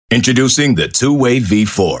Introducing the two-way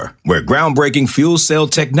V4, where groundbreaking fuel cell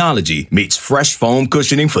technology meets fresh foam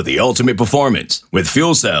cushioning for the ultimate performance. With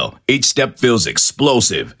fuel cell, each step feels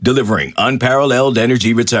explosive, delivering unparalleled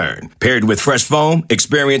energy return. Paired with fresh foam,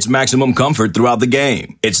 experience maximum comfort throughout the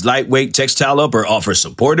game. Its lightweight textile upper offers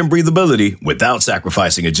support and breathability without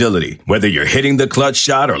sacrificing agility. Whether you're hitting the clutch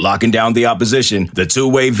shot or locking down the opposition, the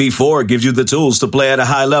two-way V4 gives you the tools to play at a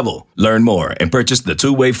high level. Learn more and purchase the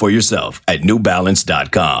two-way for yourself at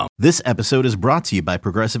newbalance.com. This episode is brought to you by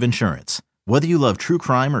Progressive Insurance. Whether you love true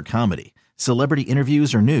crime or comedy, celebrity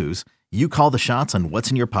interviews or news, you call the shots on what's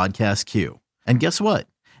in your podcast queue. And guess what?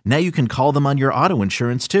 Now you can call them on your auto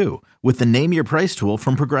insurance too with the Name Your Price tool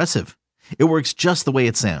from Progressive. It works just the way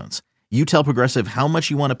it sounds. You tell Progressive how much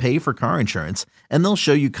you want to pay for car insurance, and they'll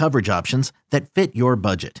show you coverage options that fit your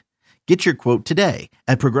budget. Get your quote today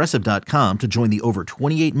at Progressive.com to join the over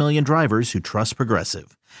 28 million drivers who trust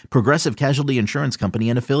Progressive. Progressive Casualty Insurance Company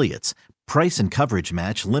and Affiliates. Price and coverage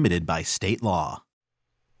match limited by state law.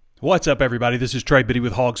 What's up, everybody? This is Trey Biddy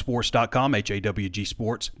with hogsports.com,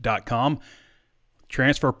 HAWGsports.com.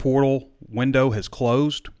 Transfer portal window has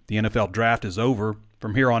closed. The NFL draft is over.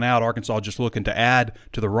 From here on out, Arkansas just looking to add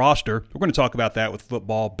to the roster. We're going to talk about that with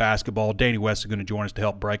football, basketball. Danny West is going to join us to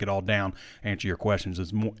help break it all down, answer your questions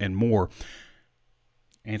and more.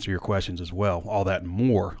 Answer your questions as well. All that and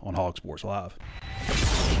more on Hog Sports Live.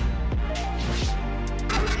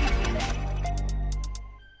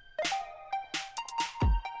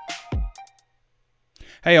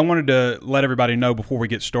 Hey, I wanted to let everybody know before we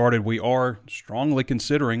get started, we are strongly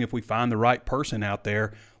considering, if we find the right person out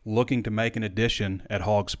there, looking to make an addition at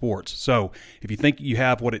Hog Sports. So if you think you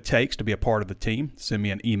have what it takes to be a part of the team, send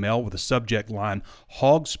me an email with a subject line,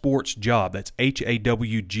 Hog Sports Job. That's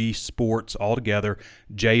HAWG Sports, all together,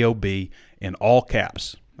 JOB, in all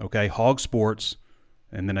caps. Okay, Hog Sports,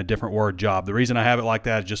 and then a different word, job. The reason I have it like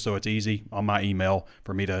that is just so it's easy on my email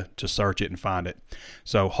for me to search it and find it.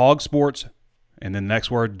 So Hog Sports, and then the next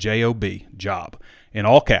word, JOB, job, in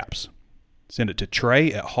all caps. Send it to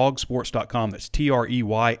Trey at hogsports.com. That's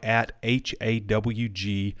TREY at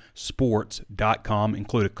HAWGsports.com.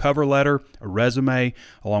 Include a cover letter, a resume,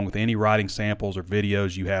 along with any writing samples or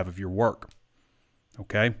videos you have of your work.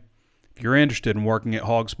 Okay? If you're interested in working at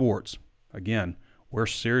Hog Sports, again, we're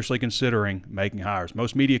seriously considering making hires.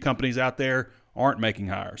 Most media companies out there aren't making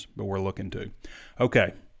hires, but we're looking to.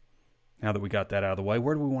 Okay. Now that we got that out of the way,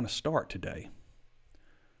 where do we want to start today?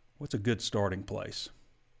 What's a good starting place?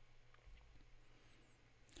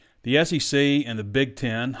 The SEC and the Big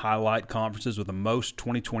Ten highlight conferences with the most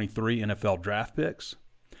 2023 NFL draft picks.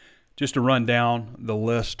 Just to run down the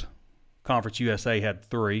list, Conference USA had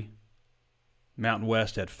 3, Mountain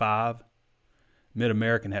West had 5,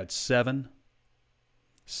 Mid-American had 7,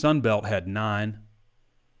 Sun Belt had 9,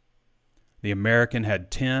 the American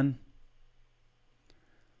had 10,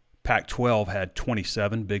 Pac-12 had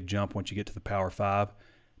 27, big jump once you get to the Power 5,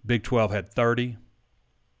 Big 12 had 30,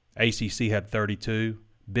 ACC had 32,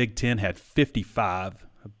 Big 10 had 55,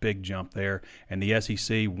 a big jump there, and the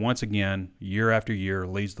SEC, once again, year after year,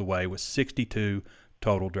 leads the way with 62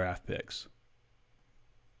 total draft picks.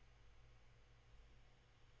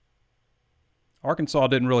 Arkansas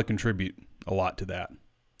didn't really contribute a lot to that.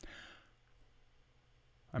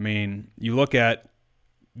 I mean, you look at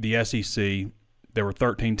the SEC, there were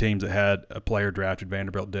 13 teams that had a player drafted.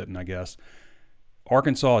 Vanderbilt didn't, I guess.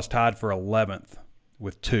 Arkansas is tied for 11th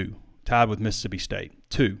with 2. Tied with Mississippi State,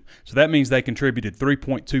 2. So that means they contributed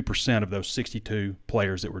 3.2% of those 62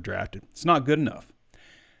 players that were drafted. It's not good enough.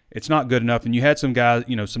 It's not good enough. And you had some guys,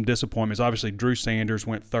 some disappointments. Obviously, Drew Sanders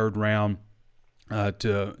went 3rd round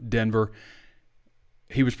to Denver.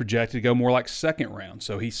 He was projected to go more like 2nd round,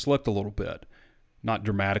 so he slipped a little bit. Not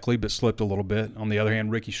dramatically, but slipped a little bit. On the other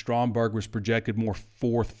hand, Ricky Stromberg was projected more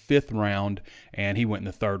 4th, 5th round, and he went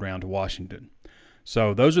in the 3rd round to Washington.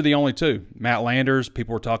 So those are the only 2. Matt Landers,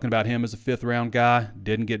 people were talking about him as a 5th-round guy,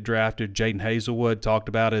 didn't get drafted. Jaden Hazelwood talked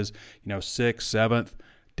about as 6th, 7th,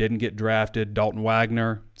 didn't get drafted. Dalton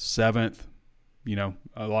Wagner, 7th. A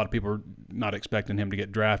lot of people are not expecting him to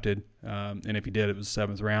get drafted, and if he did, it was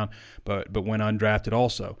 7th round, but went undrafted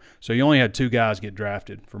also. So you only had 2 guys get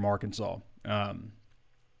drafted from Arkansas,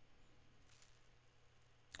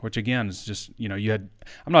 which again is just you had.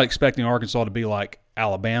 I'm not expecting Arkansas to be like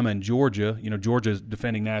Alabama and Georgia. Georgia's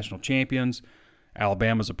defending national champions.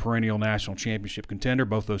 Alabama's a perennial national championship contender.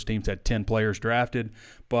 Both those teams had 10 players drafted.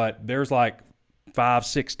 But there's like 5,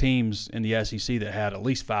 6 teams in the SEC that had at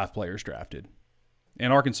least 5 players drafted.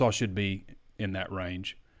 And Arkansas should be in that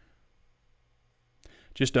range.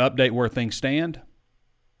 Just to update where things stand.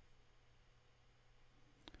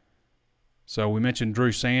 So we mentioned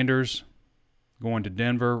Drew Sanders going to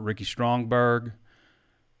Denver, Ricky Strongberg,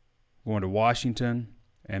 going to Washington,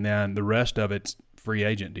 and then the rest of it's free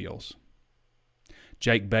agent deals.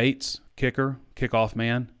 Jake Bates, kicker, kickoff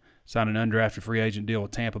man, signed an undrafted free agent deal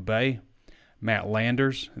with Tampa Bay. Matt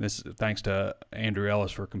Landers, this is thanks to Andrew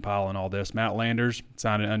Ellis for compiling all this. Matt Landers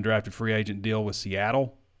signed an undrafted free agent deal with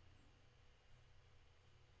Seattle.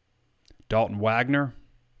 Dalton Wagner,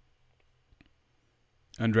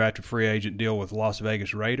 undrafted free agent deal with Las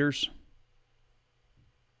Vegas Raiders.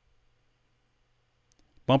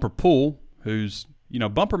 Bumper Poole, who's,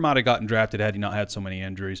 Bumper might have gotten drafted had he not had so many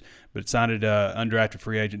injuries, but signed an undrafted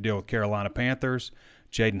free agent deal with Carolina Panthers.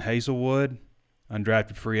 Jaden Hazelwood,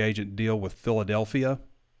 undrafted free agent deal with Philadelphia.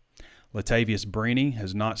 Latavius Brini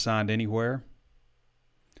has not signed anywhere.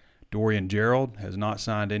 Dorian Gerald has not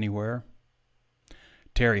signed anywhere.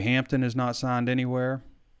 Terry Hampton has not signed anywhere.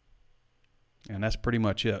 And that's pretty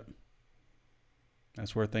much it.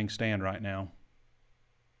 That's where things stand right now.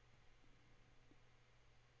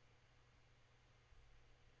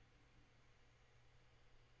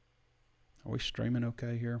 Are we streaming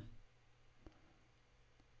okay here?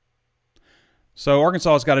 So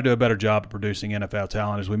Arkansas has got to do a better job of producing NFL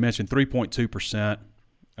talent. As we mentioned, 3.2%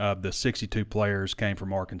 of the 62 players came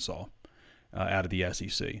from Arkansas out of the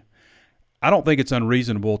SEC. I don't think it's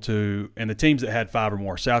unreasonable and the teams that had 5 or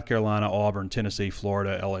more, South Carolina, Auburn, Tennessee,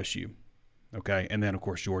 Florida, LSU, okay, and then, of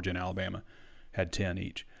course, Georgia and Alabama had 10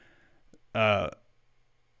 each. When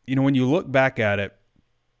you look back at it,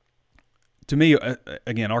 to me,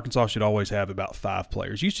 again, Arkansas should always have about 5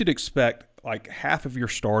 players. You should expect like half of your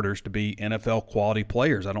starters to be NFL quality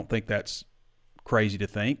players. I don't think that's crazy to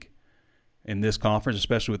think in this conference,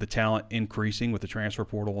 especially with the talent increasing with the transfer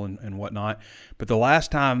portal and whatnot. But the last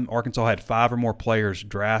time Arkansas had 5 or more players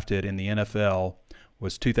drafted in the NFL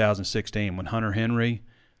was 2016 when Hunter Henry,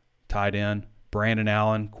 tight end, Brandon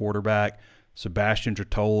Allen, quarterback, Sebastian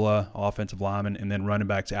Tretola, offensive lineman, and then running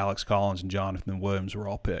backs Alex Collins and Jonathan Williams were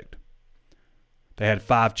all picked. They had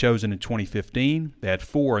 5 chosen in 2015. They had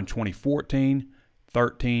 4 in 2014,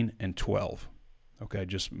 13, and 12. Okay,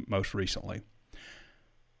 just most recently.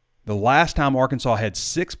 The last time Arkansas had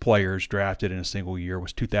 6 players drafted in a single year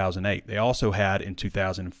was 2008. They also had in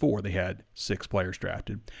 2004, they had 6 players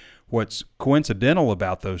drafted. What's coincidental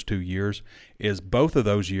about those 2 years is both of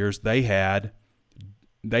those years they had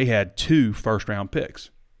 2 first-round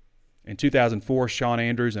picks. In 2004, Sean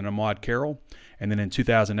Andrews and Ahmad Carroll. And then in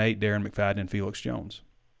 2008, Darren McFadden and Felix Jones.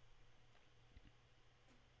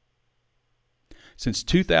 Since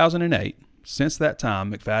 2008, since that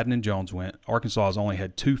time, McFadden and Jones went, Arkansas has only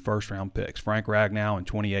had 2 first-round picks, Frank Ragnow in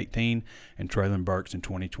 2018 and Traylon Burks in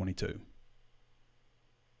 2022.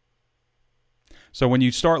 So when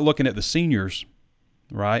you start looking at the seniors,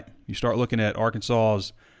 right, you start looking at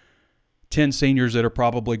Arkansas's 10 seniors that are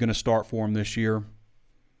probably going to start for them this year.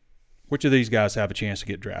 Which of these guys have a chance to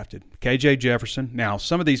get drafted? KJ Jefferson. Now,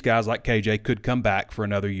 some of these guys like KJ could come back for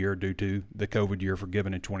another year due to the COVID year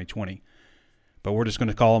forgiven in 2020. But we're just going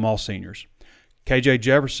to call them all seniors. KJ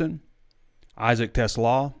Jefferson, Isaac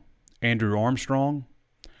TeSlaa, Andrew Armstrong,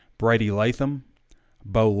 Brady Latham,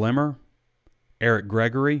 Bo Limmer, Eric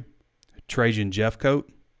Gregory, Trajan Jeffcoat,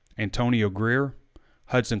 Antonio Greer,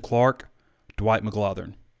 Hudson Clark, Dwight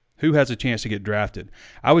McLaughlin. Who has a chance to get drafted?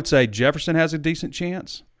 I would say Jefferson has a decent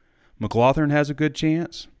chance. McLaughlin has a good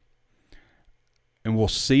chance. And we'll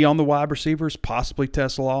see on the wide receivers, possibly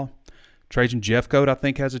TeSlaa. Trajan Jeffcoat, I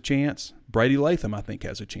think, has a chance. Brady Latham, I think,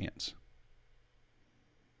 has a chance.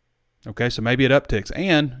 Okay, so maybe it upticks.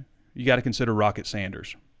 And you got to consider Rocket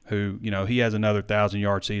Sanders, who, he has another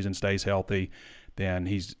 1,000-yard season, stays healthy, then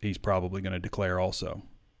he's probably going to declare also.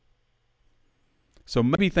 So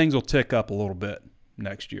maybe things will tick up a little bit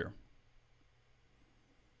next year.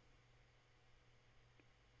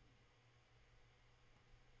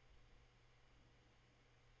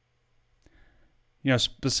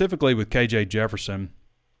 Specifically with KJ Jefferson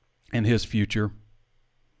and his future,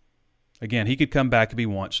 again, he could come back if he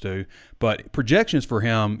wants to, but projections for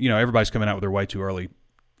him, everybody's coming out with their way too early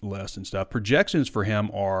lists and stuff. Projections for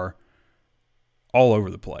him are all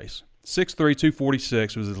over the place. 6'3",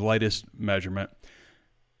 246 was his latest measurement.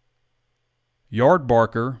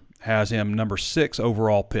 Yardbarker has him number 6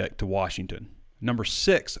 overall pick to Washington. Number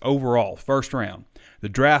 6 overall, first round. The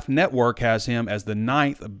Draft Network has him as the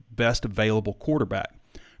 9th best available quarterback.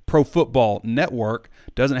 Pro Football Network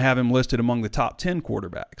doesn't have him listed among the top 10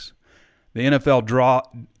 quarterbacks. The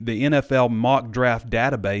NFL mock draft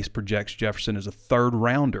database projects Jefferson as a 3rd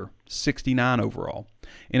rounder, 69 overall.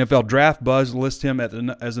 NFL Draft Buzz lists him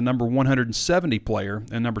as a number 170 player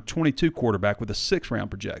and number 22 quarterback with a 6th-round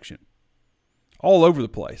projection. All over the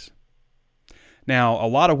place. Now, a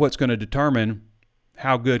lot of what's going to determine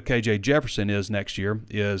how good KJ Jefferson is next year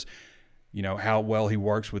is, how well he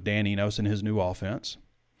works with Dan Enos and his new offense,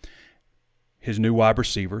 his new wide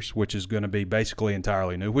receivers, which is going to be basically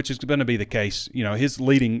entirely new, which is going to be the case. His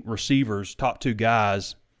leading receivers, top two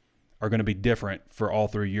guys, are going to be different for all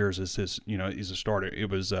 3 years as he's a starter. It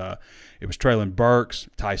was Traylon Burks,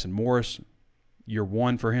 Tyson Morris, year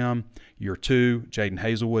 1 for him. Year 2, Jaden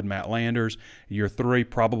Hazelwood, Matt Landers. Year 3,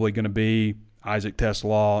 probably going to be Isaac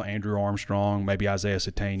TeSlaa, Andrew Armstrong, maybe Isaiah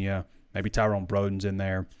Satania, maybe Tyrone Broden's in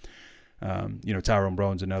there. Tyrone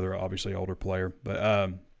Broden's another obviously older player, but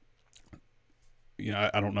I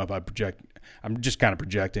don't know if I project. I'm just kind of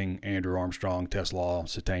projecting Andrew Armstrong, TeSlaa,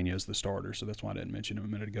 Satania as the starter, so that's why I didn't mention him a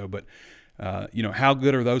minute ago. But how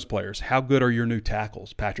good are those players? How good are your new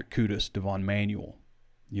tackles? Patrick Kudus, Devon Manuel.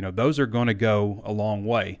 Those are going to go a long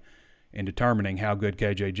way in determining how good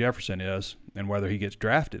KJ Jefferson is and whether he gets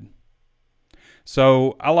drafted.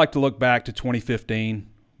 So I like to look back to 2015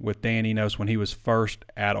 with Dan Enos when he was first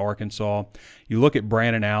at Arkansas. You look at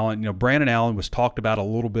Brandon Allen. Brandon Allen was talked about a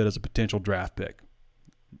little bit as a potential draft pick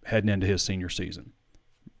heading into his senior season.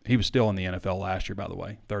 He was still in the NFL last year, by the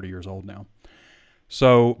way, 30 years old now.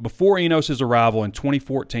 So before Enos' arrival in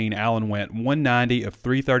 2014, Allen went 190 of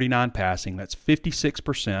 339 passing. That's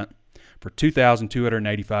 56% for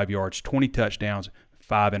 2,285 yards, 20 touchdowns,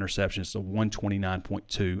 5 interceptions, so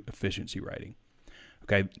 129.2 efficiency rating.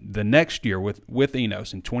 Okay, the next year with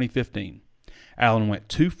Enos in 2015, Allen went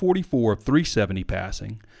 244 of 370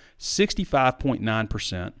 passing,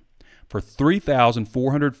 65.9% for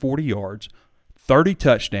 3,440 yards, 30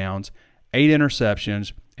 touchdowns, 8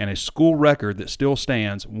 interceptions, and a school record that still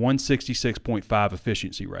stands, 166.5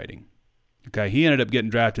 efficiency rating. Okay, he ended up getting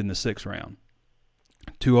drafted in the 6th round,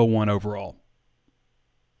 201 overall.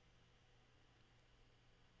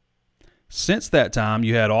 Since that time,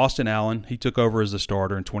 you had Austin Allen. He took over as the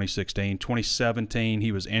starter in 2016. 2017,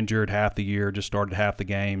 he was injured half the year, just started half the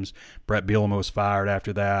games. Brett Bielema was fired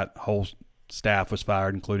after that. Whole staff was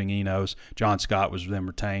fired, including Enos. John Scott was then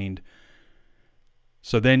retained.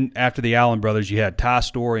 So then after the Allen brothers, you had Ty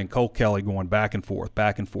Story and Cole Kelly going back and forth,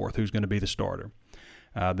 who's going to be the starter.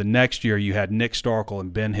 The next year, you had Nick Starkel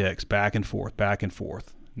and Ben Hicks back and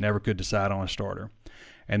forth. Never could decide on a starter.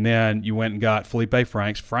 And then you went and got Felipe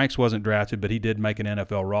Franks. Franks wasn't drafted, but he did make an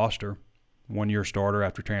NFL roster, 1-year starter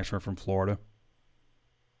after transferring from Florida.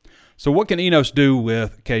 So what can Enos do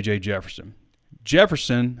with KJ Jefferson?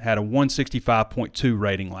 Jefferson had a 165.2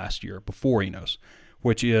 rating last year before Enos,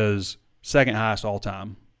 which is second highest all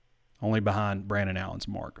time, only behind Brandon Allen's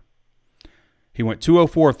mark. He went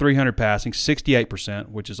 204 of 300 passing, 68%,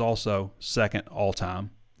 which is also second all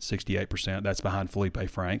time. 68%. That's behind Felipe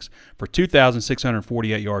Franks. For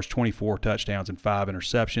 2,648 yards, 24 touchdowns, and 5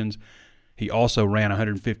 interceptions. He also ran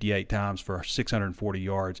 158 times for 640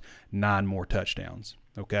 yards, 9 more touchdowns.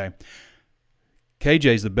 Okay.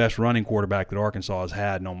 KJ's the best running quarterback that Arkansas has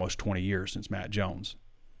had in almost 20 years since Matt Jones.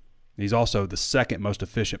 He's also the second most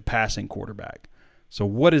efficient passing quarterback. So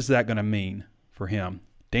what is that going to mean for him?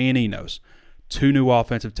 Dan Enos, 2 new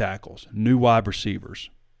offensive tackles, new wide receivers.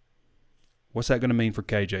 What's that going to mean for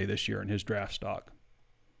KJ this year in his draft stock?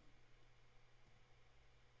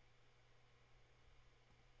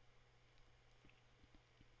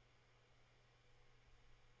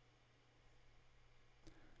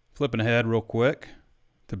 Flipping ahead real quick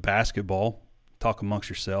to basketball. Talk amongst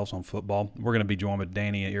yourselves on football. We're going to be joined with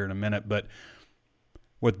Danny here in a minute. But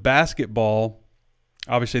with basketball,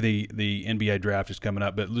 obviously the NBA draft is coming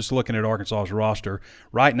up. But just looking at Arkansas's roster,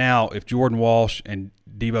 right now, if Jordan Walsh and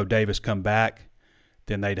Devo Davis come back,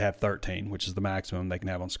 then they'd have 13, which is the maximum they can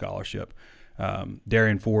have on scholarship.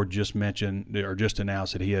 Darian Ford just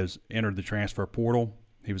announced that he has entered the transfer portal.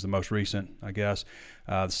 He was the most recent, I guess.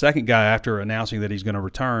 The second guy after announcing that he's going to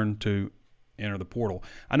return to enter the portal.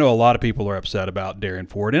 I know a lot of people are upset about Darian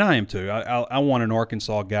Ford, and I am too. I want an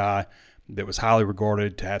Arkansas guy that was highly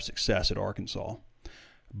regarded to have success at Arkansas.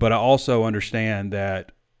 But I also understand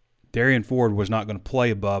that Darian Ford was not going to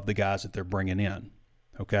play above the guys that they're bringing in.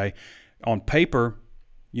 Okay? On paper,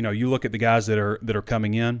 you look at the guys that are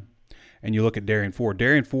coming in, and you look at Darian Ford.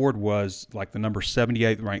 Darian Ford was like the number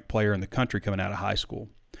 78th ranked player in the country coming out of high school.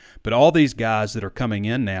 But all these guys that are coming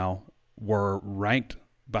in now were ranked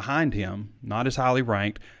behind him, not as highly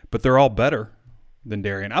ranked, but they're all better than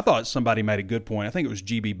Darian. I thought somebody made a good point. I think it was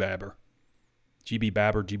GB Baber,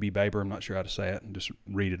 I'm not sure how to say it, and just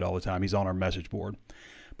read it all the time. He's on our message board.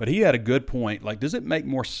 But he had a good point. Like, does it make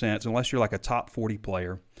more sense, unless you're like a top 40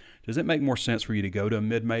 player, does it make more sense for you to go to a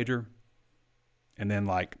mid-major and then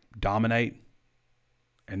like dominate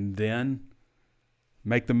and then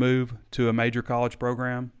make the move to a major college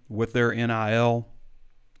program with their NIL,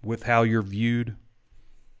 with how you're viewed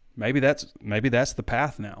Maybe that's the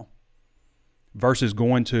path now. Versus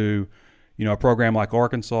going to, a program like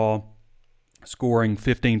Arkansas, scoring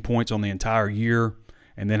 15 points on the entire year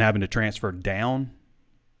and then having to transfer down,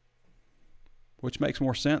 which makes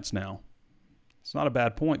more sense now. It's not a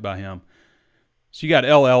bad point by him. So you got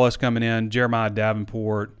L. Ellis coming in, Jeremiah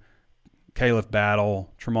Davenport, Caleb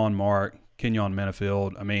Battle, Tremont Mark, Kenyon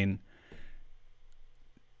Minifield. I mean,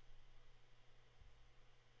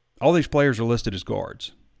 all these players are listed as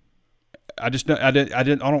guards. I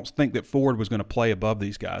don't think that Ford was going to play above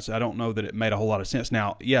these guys. I don't know that it made a whole lot of sense.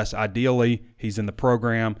 Now, yes, ideally, he's in the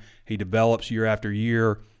program. He develops year after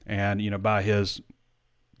year, and, by his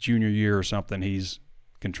junior year or something, he's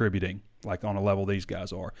contributing, like on a level these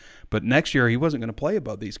guys are. But next year, he wasn't going to play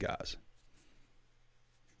above these guys.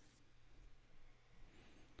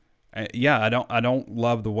 Yeah, I don't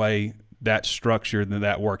love the way that's structured and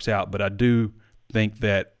that works out, but I do think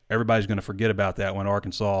that everybody's going to forget about that when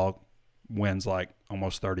Arkansas wins like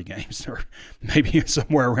almost 30 games or maybe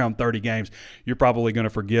somewhere around 30 games. You're probably going to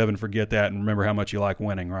forgive and forget that and remember how much you like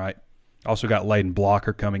winning, right? Also got Layden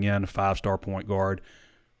Blocker coming in, a 5-star point guard.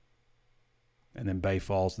 And then Bay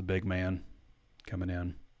Falls, the big man, coming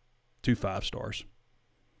in, 2 5-stars.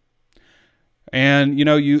 And,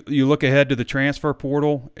 you look ahead to the transfer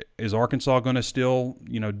portal. Is Arkansas going to still,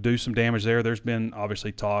 do some damage there? There's been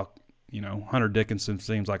obviously talk, Hunter Dickinson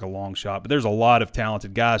seems like a long shot, but there's a lot of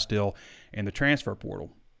talented guys still in the transfer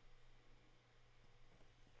portal.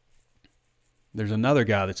 There's another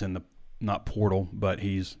guy that's in the, not portal, but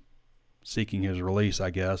he's seeking his release,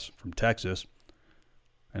 I guess, from Texas,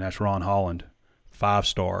 and that's Ron Holland,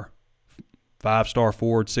 5-star. 5-star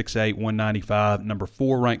forward, 6'8", 195, number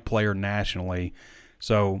 4 ranked player nationally.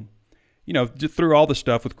 So, just through all the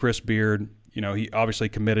stuff with Chris Beard, he obviously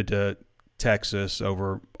committed to Texas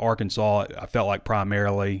over Arkansas. I felt like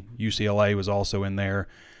primarily UCLA was also in there,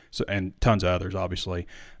 so, and tons of others, obviously.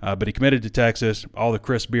 But he committed to Texas. All the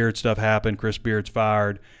Chris Beard stuff happened. Chris Beard's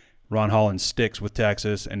fired. Ron Holland sticks with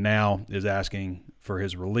Texas and now is asking for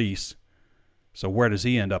his release. So where does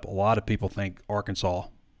he end up? A lot of people think Arkansas.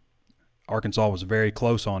 Arkansas was very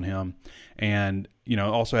close on him, and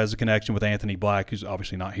also has a connection with Anthony Black, who's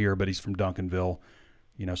obviously not here, but he's from Duncanville.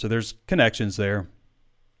 So there's connections there.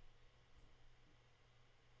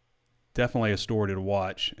 Definitely a story to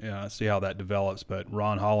watch. See how that develops. But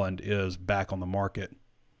Ron Holland is back on the market.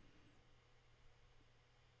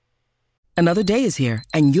 Another day is here,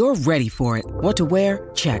 and you're ready for it. What to wear?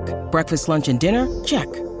 Check. Breakfast, lunch, and dinner?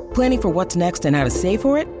 Check. Planning for what's next and how to save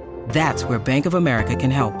for it? That's where Bank of America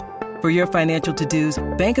can help. For your financial to-dos,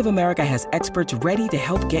 Bank of America has experts ready to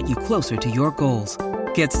help get you closer to your goals.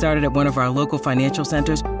 Get started at one of our local financial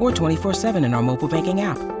centers or 24/7 in our mobile banking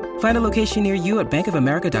app. Find a location near you at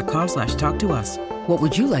bankofamerica.com/talktous. What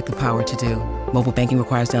would you like the power to do? Mobile banking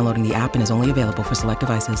requires downloading the app and is only available for select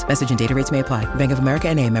devices. Message and data rates may apply. Bank of America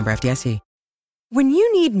N.A., member FDIC. When you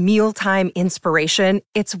need mealtime inspiration,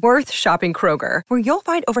 it's worth shopping Kroger, where you'll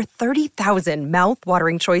find over 30,000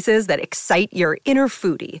 mouth-watering choices that excite your inner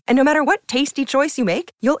foodie. And no matter what tasty choice you make,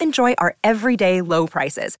 you'll enjoy our everyday low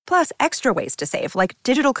prices, plus extra ways to save, like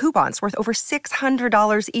digital coupons worth over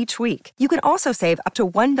 $600 each week. You can also save up to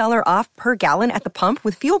 $1 off per gallon at the pump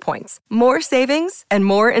with fuel points. More savings and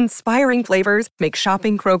more inspiring flavors make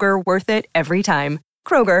shopping Kroger worth it every time.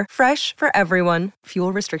 Kroger, fresh for everyone.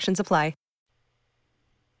 Fuel restrictions apply.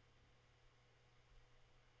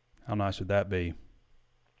 How nice would that be?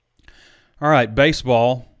 All right,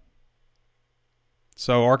 baseball.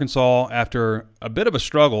 So Arkansas, after a bit of a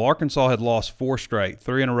struggle, Arkansas had lost 4 straight,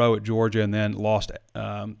 3 in a row at Georgia, and then lost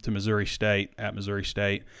to Missouri State,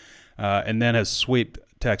 and then has swept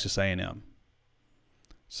Texas A&M.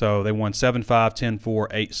 So they won 7-5, 10-4,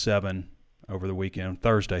 8-7 over the weekend,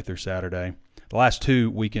 Thursday through Saturday. The last 2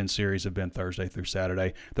 weekend series have been Thursday through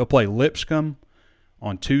Saturday. They'll play Lipscomb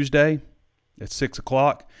on Tuesday at 6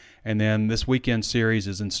 o'clock. And then this weekend series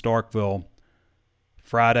is in Starkville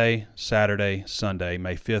Friday, Saturday, Sunday,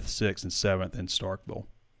 May 5th, 6th, and 7th in Starkville.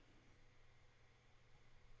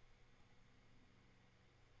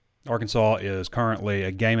 Arkansas is currently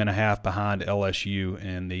a game and a half behind LSU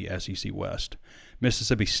in the SEC West.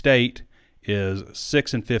 Mississippi State is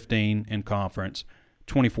 6-15 in conference,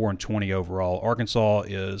 24-20 overall. Arkansas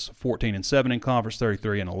is 14-7 in conference,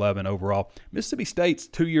 33-11 overall. Mississippi State's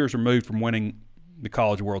 2 years removed from winning the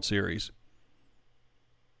College World Series.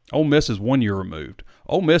 Ole Miss is 1 year removed.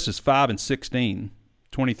 Ole Miss is 5-16,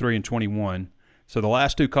 23-21. So the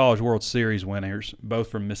last 2 College World Series winners,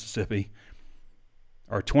 both from Mississippi,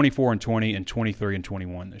 are 24-20 and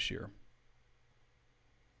 23-21 this year.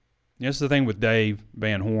 This is the thing with Dave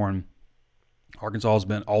Van Horn. Arkansas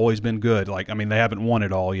has always been good. They haven't won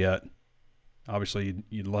it all yet. Obviously,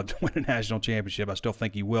 you'd love to win a national championship. I still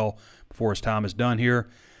think he will before his time is done here.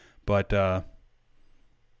 But, I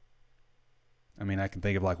can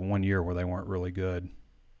think of 1 year where they weren't really good.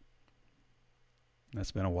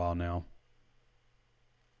 That's been a while now.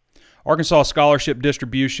 Arkansas scholarship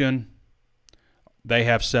distribution, they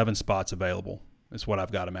have 7 spots available. That's what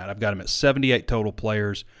I've got them at. I've got them at 78 total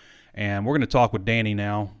players. And we're going to talk with Danny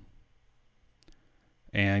now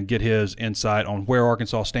and get his insight on where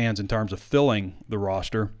Arkansas stands in terms of filling the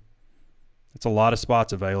roster. It's a lot of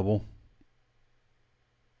spots available.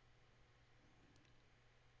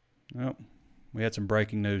 Oh, we had some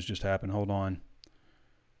breaking news just happen. Hold on.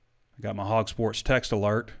 I got my Hog Sports text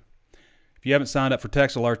alert. If you haven't signed up for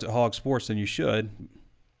text alerts at Hog Sports, then you should.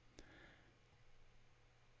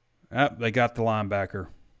 They got the linebacker.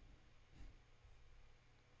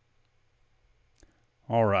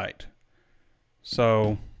 All right.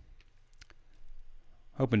 So,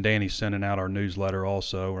 hoping Danny's sending out our newsletter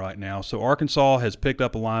also right now. So, Arkansas has picked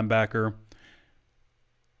up a linebacker,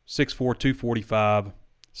 6'4", 245,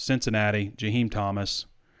 Cincinnati, Jaheim Thomas.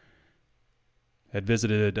 Had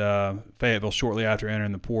visited Fayetteville shortly after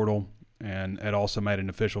entering the portal and had also made an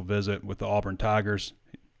official visit with the Auburn Tigers.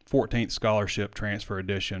 14th scholarship transfer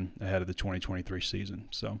edition ahead of the 2023 season.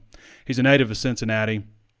 So, he's a native of Cincinnati.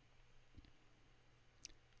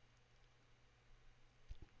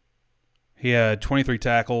 He had 23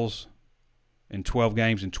 tackles in 12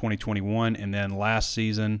 games in 2021, and then last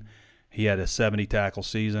season he had a 70-tackle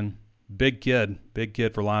season. Big kid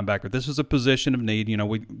for linebacker. This is a position of need.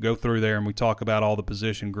 We go through there and we talk about all the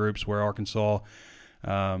position groups where Arkansas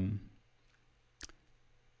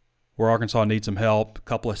needs some help. A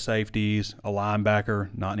couple of safeties, a linebacker,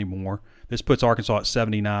 not anymore. This puts Arkansas at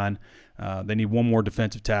 79. They need one more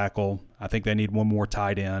defensive tackle. I think they need one more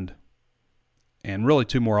tight end. And really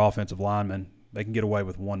 2 more offensive linemen. They can get away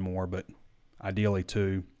with 1 more, but ideally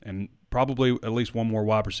 2. And probably at least 1 more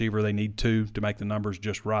wide receiver. They need 2 to make the numbers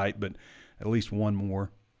just right, but at least 1 more.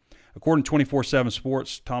 According to 24/7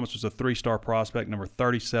 Sports, Thomas was a 3-star prospect, number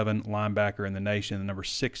 37 linebacker in the nation, the number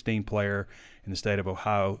 16 player in the state of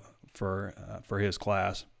Ohio for his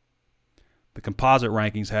class. The composite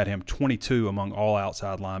rankings had him 22 among all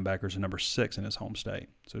outside linebackers and number 6 in his home state.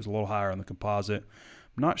 So he's a little higher on the composite.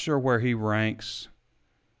 I'm not sure where he ranks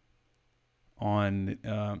on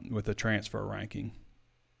with the transfer ranking.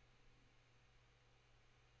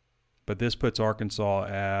 But this puts Arkansas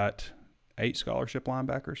at 8 scholarship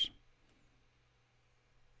linebackers.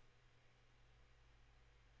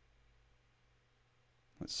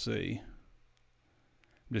 Let's see.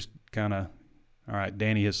 Just kind of, all right,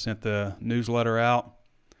 Danny has sent the newsletter out.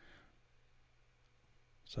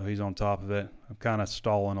 So he's on top of it. I'm kind of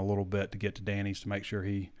stalling a little bit to get to Danny's to make sure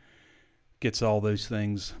he gets all those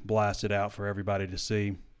things blasted out for everybody to see.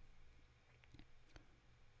 I'm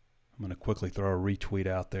going to quickly throw a retweet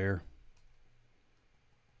out there.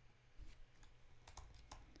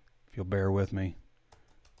 If you'll bear with me.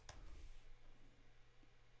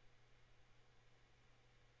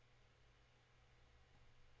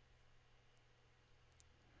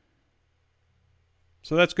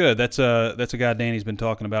 So that's good. That's a guy Danny's been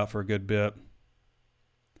talking about for a good bit.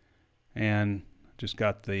 And just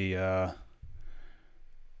got the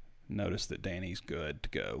notice that Danny's good to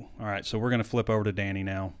go. All right, so we're going to flip over to Danny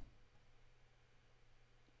now.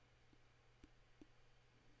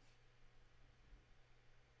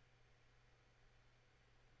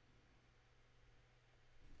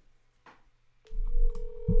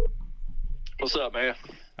 What's up, man?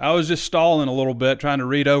 I was just stalling a little bit, trying to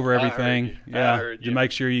read over everything. I heard you. To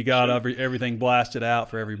make sure you got everything blasted out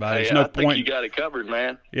for everybody. Hey, I think you got it covered,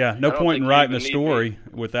 man. Yeah, no point in writing a story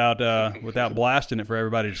without blasting it for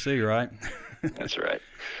everybody to see, right? That's right.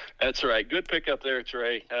 That's right. Good pickup there,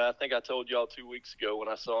 Trey. I think I told y'all 2 weeks ago when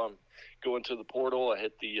I saw him go into the portal. I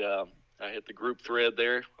hit the group thread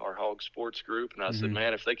there, our Hog Sports group, and I said,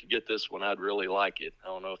 man, if they could get this one, I'd really like it. I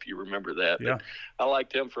don't know if you remember that, yeah. But I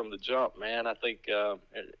liked him from the jump, man. I think,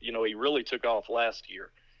 he really took off last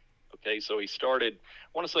year. Okay, so he started, I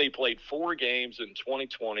want to say he played 4 games in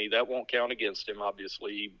 2020. That won't count against him,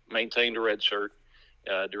 obviously. He maintained a red shirt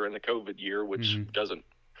during the COVID year, which doesn't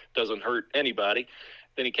hurt anybody.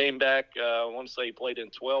 Then he came back, I want to say he played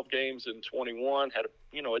in 12 games in 21, had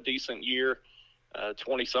a decent year.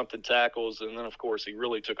 20-something tackles, and then, of course, he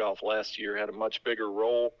really took off last year, had a much bigger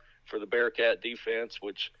role for the Bearcat defense,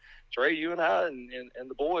 which, Trey, you and I and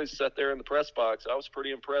the boys sat there in the press box. I was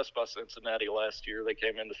pretty impressed by Cincinnati last year. They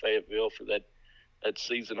came into Fayetteville for that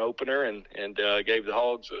season opener and gave the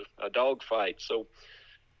Hogs a dog fight. So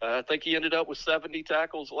I think he ended up with 70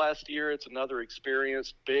 tackles last year. It's another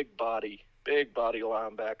experienced, big body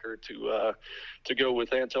linebacker to go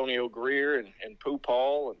with Antonio Greer and Pooh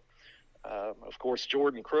Paul. And, of course,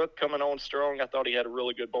 Jordan Crook coming on strong. I thought he had a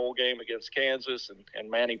really good bowl game against Kansas. And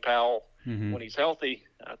Manny Powell, when he's healthy,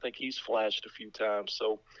 I think he's flashed a few times.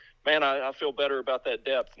 So, man, I feel better about that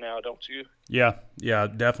depth now, don't you? Yeah,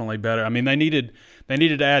 definitely better. I mean, they needed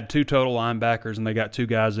to add 2 total linebackers, and they got 2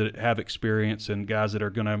 guys that have experience and guys that are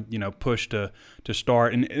going to push to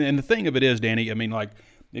start. And the thing of it is, Danny, I mean, like,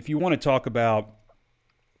 if you want to talk about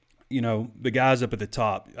the guys up at the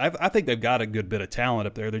top, I think they've got a good bit of talent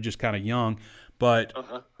up there. They're just kind of young. But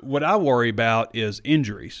what I worry about is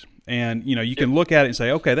injuries. And, you can look at it and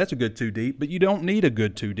say, okay, that's a good 2 deep, but you don't need a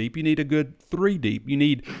good 2 deep. You need a good 3 deep. You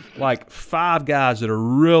need like 5 guys that are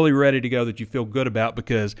really ready to go that you feel good about,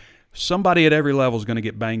 because somebody at every level is going to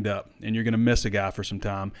get banged up and you're going to miss a guy for some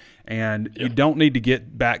time. And you don't need to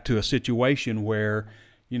get back to a situation where,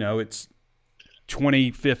 it's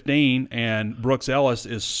 2015 and Brooks Ellis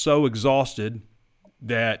is so exhausted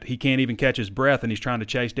that he can't even catch his breath and he's trying to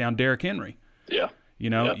chase down Derrick Henry. Yeah.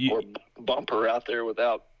 Or Bumper out there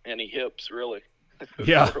without any hips, really.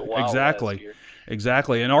 Yeah,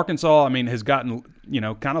 exactly. And Arkansas, I mean, has gotten,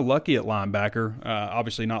 kind of lucky at linebacker.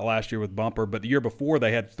 Obviously not last year with Bumper, but the year before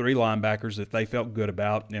they had 3 linebackers that they felt good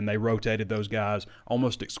about, and they rotated those guys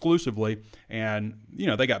almost exclusively. And,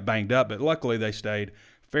 they got banged up, but luckily they stayed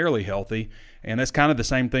fairly healthy. And that's kind of the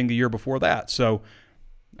same thing the year before that. So,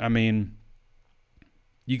 I mean,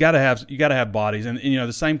 you got to have bodies, and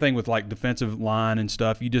the same thing with like defensive line and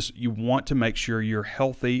stuff. You want to make sure you're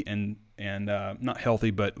healthy and not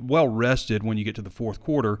healthy, but well rested when you get to the fourth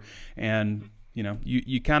quarter, and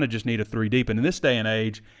you kind of just need a 3 deep. And in this day and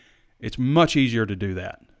age, it's much easier to do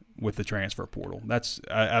that with the transfer portal.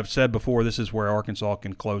 I've said before, this is where Arkansas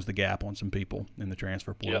can close the gap on some people in the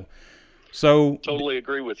transfer portal. Yep. So totally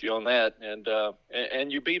agree with you on that,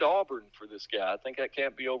 and you beat Auburn for this guy. I think that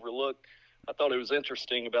can't be overlooked. I thought it was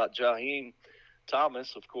interesting about Jaheim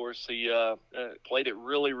Thomas. Of course, he played it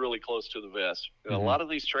really, really close to the vest. A lot of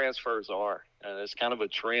these transfers are, and it's kind of a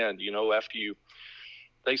trend. After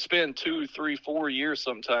they spend 2, 3, 4 years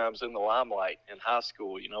sometimes in the limelight in high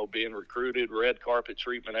school. Being recruited, red carpet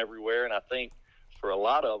treatment everywhere, and I think for a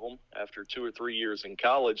lot of them, after 2 or 3 years in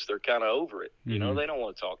college, they're kind of over it. They don't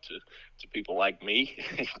want to talk to people like me,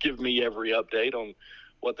 give me every update on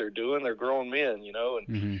what they're doing. They're grown men,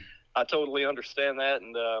 and I totally understand that,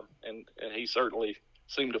 and he certainly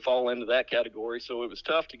seemed to fall into that category. So it was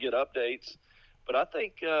tough to get updates, but I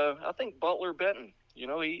think Butler Benton,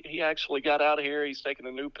 he actually got out of here. He's taking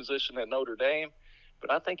a new position at Notre Dame,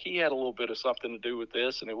 but I think he had a little bit of something to do with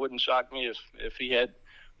this, and it wouldn't shock me if he had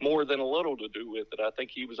more than a little to do with it. I think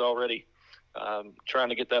he was already trying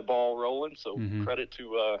to get that ball rolling. So credit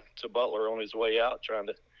to Butler on his way out, trying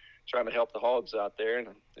to help the Hogs out there, and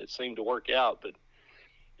it seemed to work out. But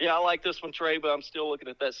yeah, I like this one, Trey, but I'm still looking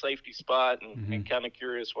at that safety spot and kind of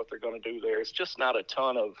curious what they're going to do there. It's just not a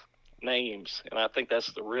ton of names, and I think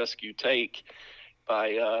that's the risk you take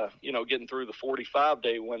by getting through the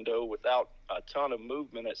 45-day window without a ton of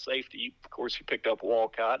movement at safety. Of course, you picked up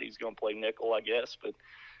Walcott. He's going to play nickel, I guess, but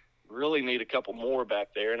really need a couple more back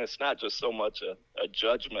there. And it's not just so much a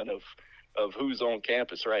judgment of who's on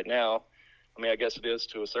campus right now. I mean, I guess it is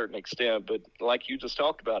to a certain extent, but like you just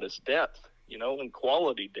talked about, it's depth, and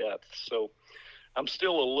quality depth. So I'm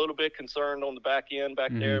still a little bit concerned on the back end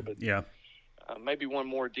there, but maybe one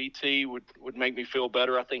more DT would make me feel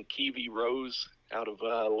better. I think Keevy Rose out of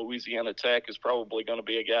Louisiana Tech is probably going to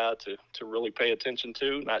be a guy to really pay attention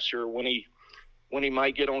to. Not sure when he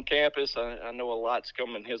might get on campus. I know a lot's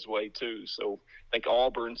coming his way too. So I think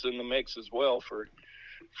Auburn's in the mix as well for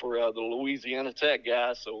the Louisiana Tech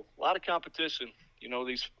guys. So a lot of competition.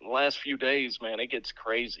 These last few days, man, it gets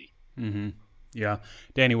crazy. Yeah.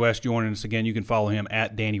 Danny West joining us again. You can follow him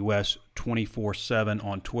at Danny West 24/7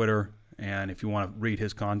 on Twitter. And if you want to read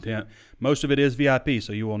his content, most of it is VIP,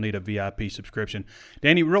 so you will need a VIP subscription.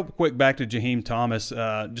 Danny, real quick, back to Jaheim Thomas.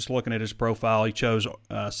 Just looking at his profile, he chose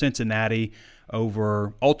Cincinnati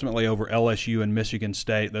ultimately over LSU and Michigan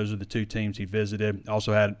State. Those are the 2 teams he visited.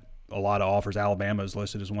 Also had a lot of offers. Alabama is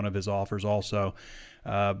listed as one of his offers also.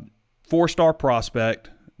 4-star prospect,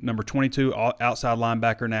 number 22 outside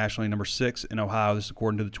linebacker nationally, number 6 in Ohio. This is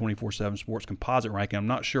according to the 24/7 Sports composite ranking. I'm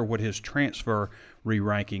not sure what his transfer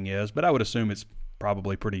re-ranking is, but I would assume it's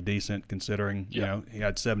probably pretty decent considering he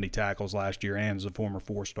had 70 tackles last year and is a former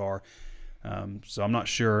 4-star. So I'm not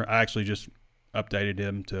sure. I actually just updated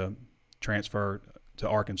him to transfer to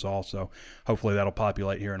Arkansas. So hopefully that'll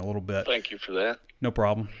populate here in a little bit. Thank you for that. No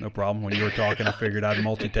problem. When you were talking, I figured I'd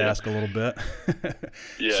multitask a little bit.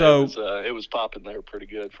 Yeah, so, it was popping there pretty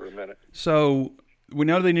good for a minute. So we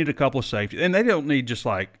know they need a couple of safeties, and they don't need just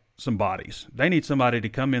like some bodies. They need somebody to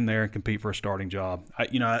come in there and compete for a starting job.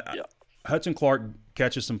 Hudson Clark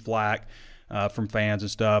catches some flack from fans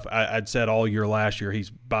and stuff. I'd said all year last year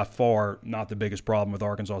he's by far not the biggest problem with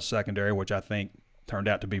Arkansas secondary, which I think turned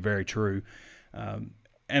out to be very true.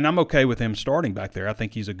 And I'm okay with him starting back there. I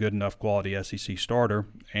think he's a good enough quality SEC starter,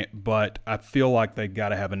 but I feel like they've got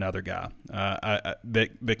to have another guy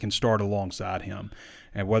that can start alongside him.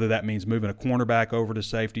 And whether that means moving a cornerback over to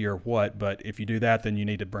safety or what, but if you do that, then you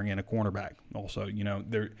need to bring in a cornerback also.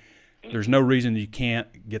 There's no reason you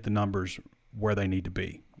can't get the numbers where they need to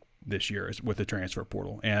be this year with the transfer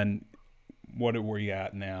portal. And what are we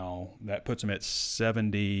at now? That puts them at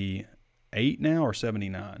 78 now or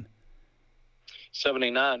 79?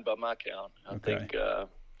 79 by my count. I think,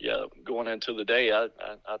 going into the day, I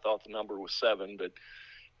thought the number was 7, but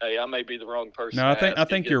hey, I may be the wrong person. No, I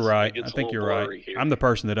think you're right. I think you're right. Here. I'm the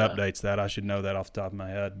person that updates that. I should know that off the top of my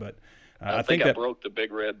head, but I think I broke the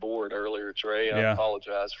big red board earlier, Trey. I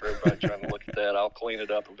apologize for everybody trying to look at that. I'll clean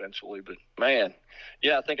it up eventually. But, man,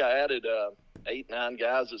 I think I added 8, 9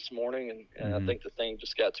 guys this morning, and I think the thing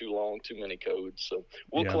just got too long, too many codes. So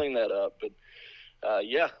we'll clean that up. But,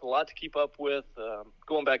 a lot to keep up with.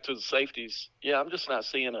 Going back to the safeties, I'm just not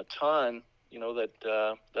seeing a ton,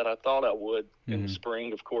 that I thought I would in the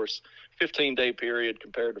spring. Of course, 15-day period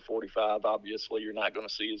compared to 45, obviously you're not going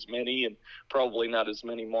to see as many and probably not as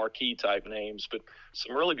many marquee type names, but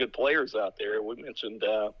some really good players out there. We mentioned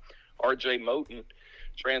R.J. Moten,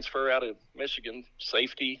 transfer out of Michigan,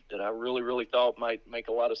 safety that I really, really thought might make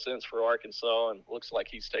a lot of sense for Arkansas, and looks like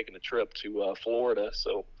he's taking a trip to Florida.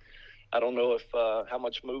 So I don't know if how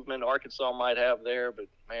much movement Arkansas might have there, but,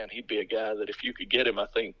 man, he'd be a guy that if you could get him, I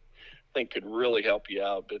think could really help you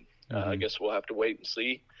out. But I guess we'll have to wait and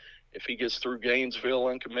see. If he gets through Gainesville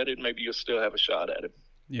uncommitted, maybe you'll still have a shot at him.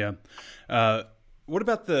 Yeah. What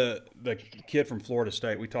about the kid from Florida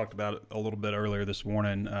State? We talked about it a little bit earlier this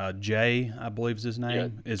morning. I believe is his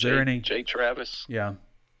name. Yeah, there any Jay Travis? Yeah.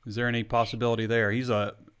 Is there any possibility there? He's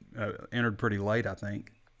entered pretty late, I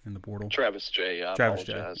think, in the portal. Travis J. I Travis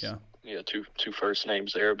apologize. J. Yeah. Yeah, two first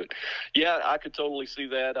names there. But, I could totally see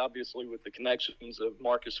that, obviously, with the connections of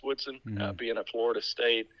Marcus Woodson being at Florida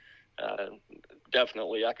State.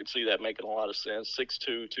 Definitely, I could see that making a lot of sense.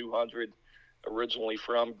 6'2", 200, originally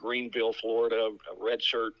from Greenville, Florida, a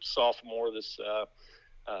redshirt sophomore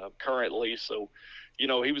currently. So,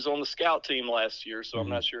 he was on the scout team last year, so I'm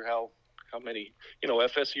not sure how many,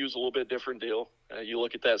 FSU's a little bit different deal. You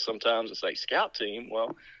look at that sometimes and say, scout team?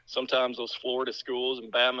 Well, sometimes those Florida schools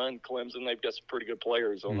and Bama and Clemson, they've got some pretty good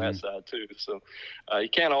players on that side too. So you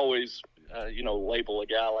can't always, label a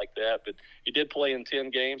guy like that. But he did play in 10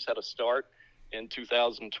 games, had a start in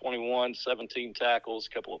 2021, 17 tackles,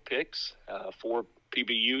 a couple of picks, 4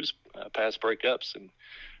 PBUs, pass breakups, and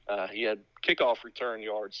he had kickoff return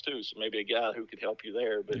yards too. So maybe a guy who could help you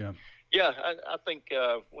there. But I think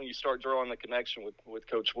when you start drawing the connection with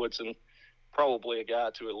Coach Woodson, probably a guy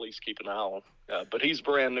to at least keep an eye on. But he's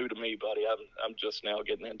brand new to me, buddy. I'm just now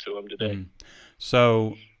getting into him today.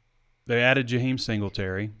 So they added Jaheim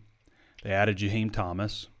Singletary. They added Jaheim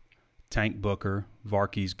Thomas, Tank Booker,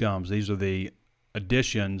 Varkey's Gums. These are the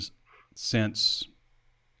additions since,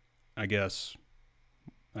 I guess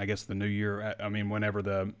the new year. I mean, whenever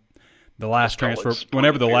the last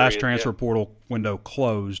transfer portal window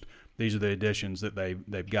closed, these are the additions that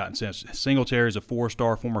they've gotten since. Singletary is a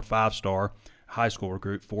 4-star, former 5-star high school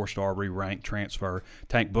recruit, 4-star re-ranked transfer.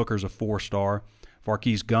 Tank Booker's a 4-star.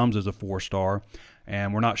 Varkey's Gums is a 4-star.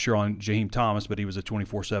 And we're not sure on Jaheim Thomas, but he was a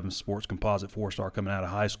 24/7 Sports Composite 4-star coming out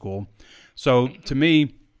of high school. So to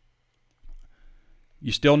me,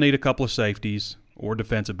 you still need a couple of safeties or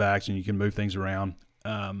defensive backs, and you can move things around.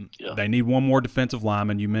 They need one more defensive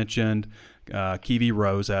lineman. You mentioned Kevy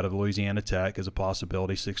Rose out of Louisiana Tech as a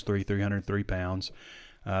possibility, 6'3", 303 pounds.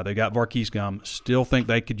 They got Varkey's Gum. Still think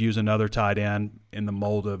they could use another tight end in the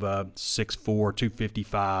mold of a 6'4",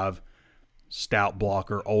 255 stout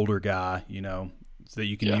blocker, older guy, that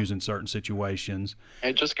you can use in certain situations.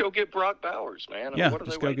 And just go get Brock Bowers, man. Yeah,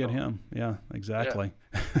 just go get him. Yeah, exactly.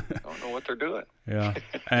 Yeah. I don't know what they're doing. Yeah,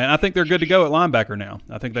 and I think they're good to go at linebacker now.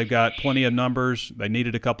 I think they've got plenty of numbers. They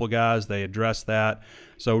needed a couple of guys. They addressed that.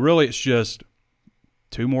 So really it's just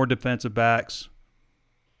 2 more defensive backs,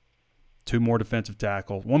 2 more defensive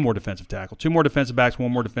tackle, 1 more defensive tackle, 2 more defensive backs, 1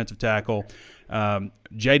 more defensive tackle.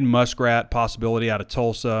 Jaden Muskrat, possibility out of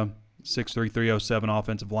Tulsa, 6'3", 307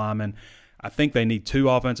 offensive lineman. I think they need 2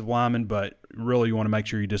 offensive linemen, but really you want to make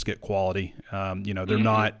sure you just get quality. They're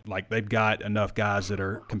not like they've got enough guys that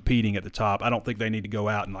are competing at the top. I don't think they need to go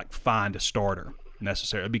out and like find a starter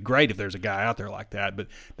necessarily. It'd be great if there's a guy out there like that, but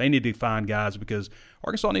they need to find guys because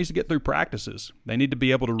Arkansas needs to get through practices. They need to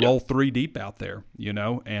be able to roll 3 deep out there,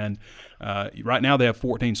 and right now they have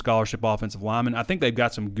 14 scholarship offensive linemen. I think they've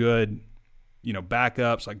got some good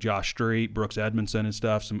backups like Josh Street, Brooks Edmondson and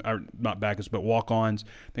stuff. Not backups, but walk-ons.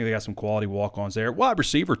 I think they got some quality walk-ons there. Wide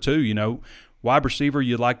receiver too, Wide receiver,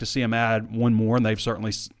 you'd like to see them add one more, and they've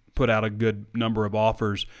certainly put out a good number of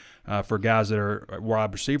offers for guys that are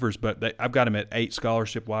wide receivers. But I've got them at 8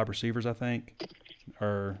 scholarship wide receivers, I think.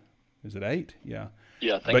 Or is it 8? Yeah.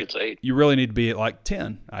 Yeah, I think it's 8. You really need to be at like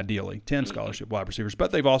 10, ideally, 10 scholarship wide receivers.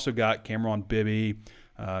 But they've also got Cameron Bibby,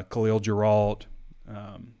 Khalil Giroux,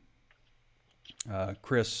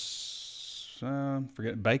 Chris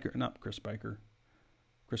Baker, not Chris Baker.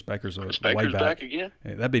 Chris Baker's way back again.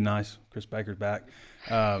 Yeah, that'd be nice. Chris Baker's back.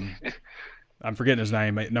 I'm forgetting his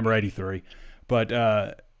name, number 83. But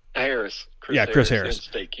Harris. Chris Harris.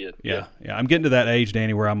 State kid. Yeah. I'm getting to that age,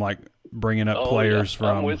 Danny, where I'm like bringing up players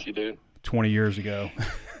from I'm with you, dude. 20 years ago.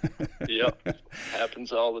 Yep,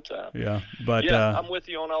 happens all the time. Yeah, but I'm with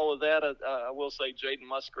you on all of that. I will say Jaden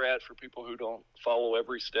Muskrat, for people who don't follow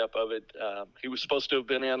every step of it, he was supposed to have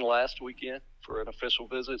been in last weekend for an official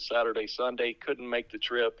visit, Saturday, Sunday. Couldn't make the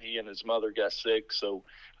trip. He and his mother got sick, so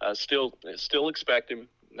still expect him.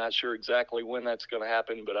 Not sure exactly when that's going to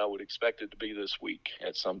happen, but I would expect it to be this week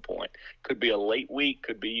at some point. Could be a late week,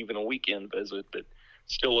 could be even a weekend visit, but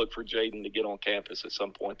still look for Jaden to get on campus at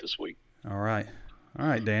some point this week. All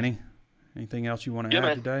right, Danny. Anything else you want to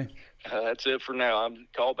add today? That's it for now. I'm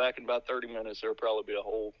called back in about 30 minutes. There'll probably be a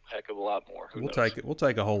whole heck of a lot more. We'll take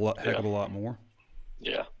a whole heck of a lot more.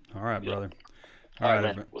 Yeah. All right, brother. All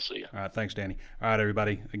right, man. We'll see you. All right, thanks, Danny. All right,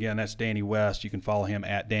 everybody. Again, that's Danny West. You can follow him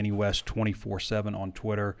at Danny West 24/7 on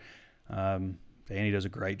Twitter. Danny does a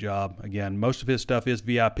great job. Again, most of his stuff is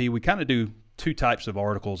VIP. We kind of do 2 types of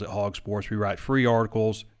articles at Hog Sports. We write free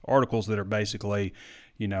articles that are basically,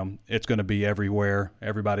 it's going to be everywhere.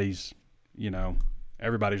 Everybody's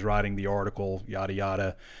writing the article, yada,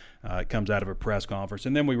 yada. It comes out of a press conference.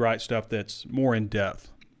 And then we write stuff that's more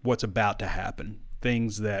in-depth, what's about to happen,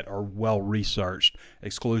 things that are well-researched,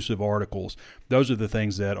 exclusive articles. Those are the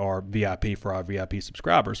things that are VIP for our VIP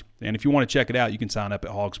subscribers. And if you want to check it out, you can sign up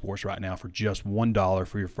at Hog Sports right now for just $1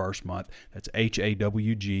 for your first month. That's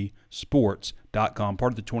HAWG sports.com,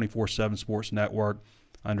 part of the 24/7 Sports Network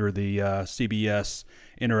under the CBS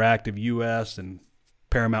Interactive US and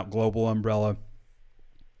Paramount Global umbrella.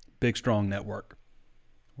 Big, strong network.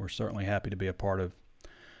 We're certainly happy to be a part of.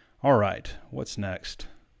 All right, what's next?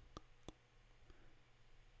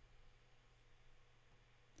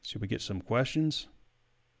 Should we get some questions?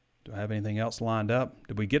 Do I have anything else lined up?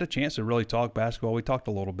 Did we get a chance to really talk basketball? We talked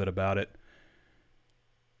a little bit about it.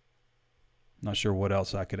 Not sure what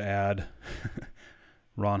else I could add.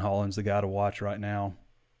 Ron Holland's the guy to watch right now.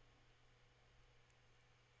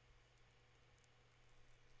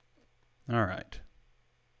 All right.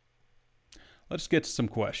 Let's get to some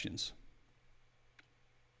questions.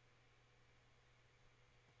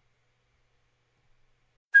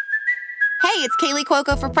 Hey, it's Kaylee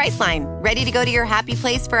Cuoco for Priceline. Ready to go to your happy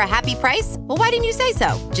place for a happy price? Well, why didn't you say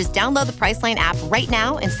so? Just download the Priceline app right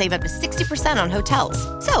now and save up to 60% on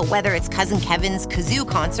hotels. So whether it's Cousin Kevin's Kazoo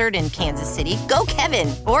Concert in Kansas City, go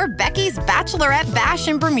Kevin, or Becky's Bachelorette Bash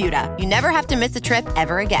in Bermuda, you never have to miss a trip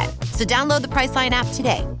ever again. So download the Priceline app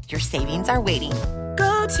today. Your savings are waiting.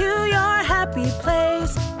 Go to your happy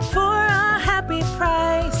place for a happy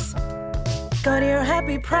price. Go to your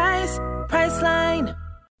happy price, Priceline.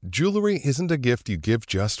 Jewelry isn't a gift you give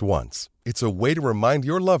just once. It's a way to remind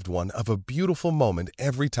your loved one of a beautiful moment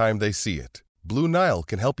every time they see it. Blue Nile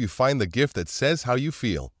can help you find the gift that says how you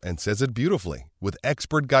feel and says it beautifully, with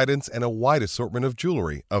expert guidance and a wide assortment of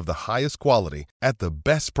jewelry of the highest quality at the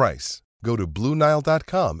best price. Go to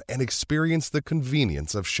BlueNile.com and experience the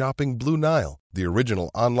convenience of shopping Blue Nile, the original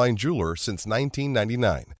online jeweler since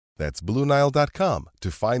 1999. That's BlueNile.com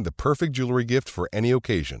to find the perfect jewelry gift for any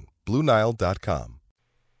occasion. BlueNile.com.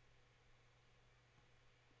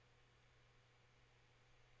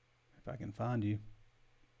 If I can find you.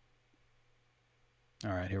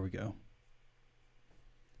 All right, here we go.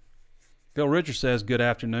 Phil Richards says, good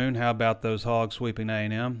afternoon. How about those Hogs sweeping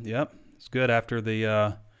A&M? Yep, it's good after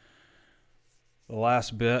the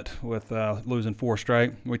last bit with losing 4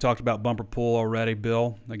 straight. We talked about bumper pull already,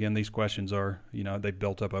 Bill. Again, these questions are, they've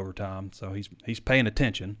built up over time, so he's paying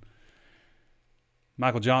attention.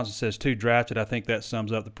 Michael Johnson says 2 drafted. I think that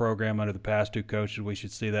sums up the program under the past 2 coaches. We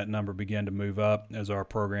should see that number begin to move up as our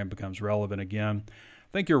program becomes relevant again.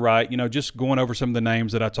 think you're right. Just going over some of the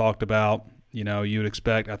names that I talked about, you would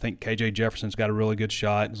expect. I think KJ Jefferson's got a really good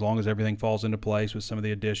shot as long as everything falls into place with some of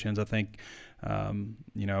the additions. I think,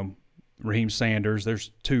 Raheem Sanders,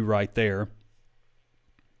 there's two right there.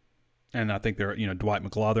 And I think Dwight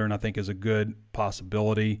McGlothern, I think, is a good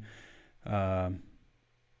possibility.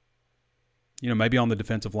 Maybe on the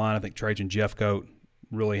defensive line, I think Trajan Jeffcoat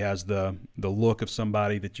really has the look of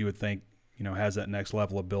somebody that you would think, has that next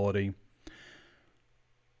level ability.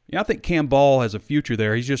 I think Cam Ball has a future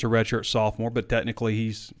there. He's just a redshirt sophomore, but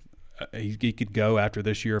technically he could go after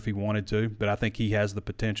this year if he wanted to. But I think he has the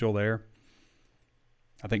potential there.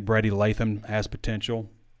 I think Brady Latham has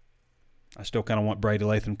potential. I still kind of want Brady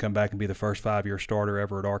Latham to come back and be the first 5-year starter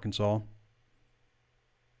ever at Arkansas.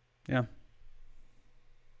 Yeah.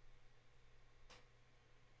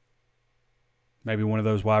 Maybe one of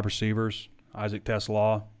those wide receivers, Isaac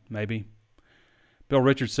TeSlaa, maybe. Bill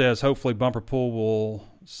Richards says, hopefully Bumper Pool will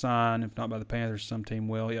sign. If not by the Panthers, some team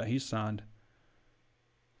will. Yeah, he's signed.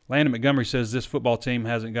 Landon Montgomery says, this football team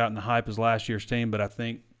hasn't gotten the hype as last year's team, but I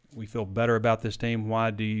think we feel better about this team.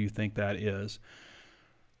 Why do you think that is?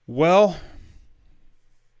 Well,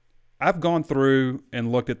 I've gone through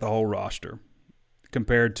and looked at the whole roster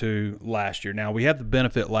compared to last year. Now, we had the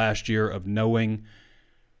benefit last year of knowing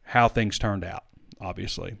how things turned out,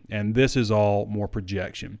 obviously. And this is all more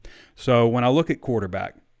projection. So when I look at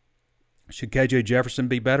quarterback, should KJ Jefferson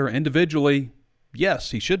be better? Individually,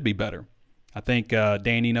 yes, he should be better. I think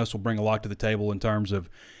Dan Enos will bring a lot to the table in terms of,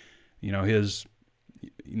 his,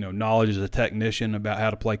 knowledge as a technician about how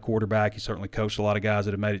to play quarterback. He certainly coached a lot of guys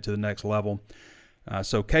that have made it to the next level.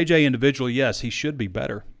 So KJ individually, yes, he should be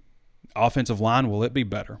better. Offensive line, will it be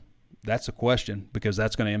better? That's a question because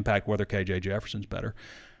that's going to impact whether KJ Jefferson's better.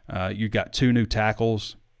 You've got 2 new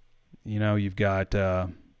tackles. You've got a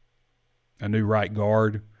new right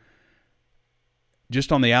guard.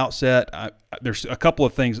 Just on the outset, there's a couple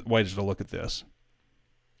of ways to look at this.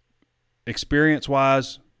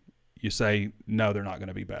 Experience-wise, you say, no, they're not going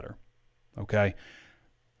to be better. Okay?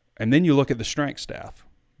 And then you look at the strength staff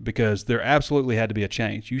because there absolutely had to be a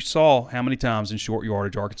change. You saw how many times in short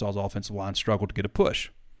yardage Arkansas's offensive line struggled to get a push,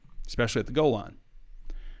 especially at the goal line.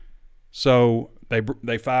 So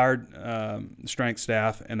they fired strength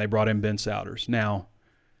staff and they brought in Ben Souders. Now,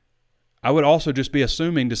 I would also just be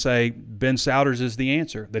assuming to say Ben Souders is the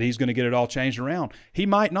answer, that he's going to get it all changed around. He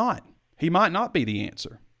might not. He might not be the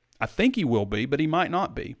answer. I think he will be, but he might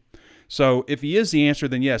not be. So if he is the answer,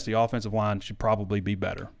 then yes, the offensive line should probably be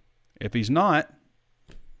better. If he's not,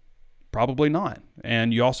 probably not.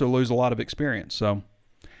 And you also lose a lot of experience. So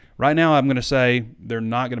right now I'm going to say they're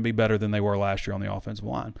not going to be better than they were last year on the offensive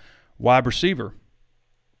line. Wide receiver.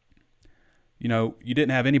 You didn't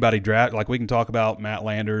have anybody draft. Like we can talk about Matt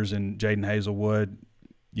Landers and Jaden Hazelwood.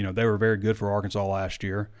 They were very good for Arkansas last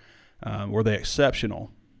year. Were they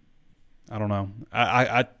exceptional? I don't know.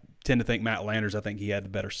 I tend to think Matt Landers, I think he had the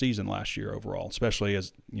better season last year overall, especially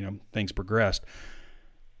as, things progressed.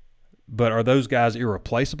 But are those guys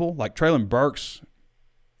irreplaceable? Like Traylon Burks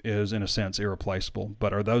is, in a sense, irreplaceable.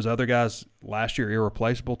 But are those other guys last year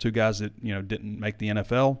irreplaceable? 2 guys that, didn't make the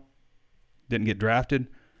NFL, didn't get drafted?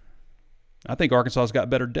 I think Arkansas's got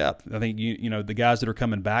better depth. I think, the guys that are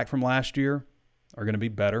coming back from last year are going to be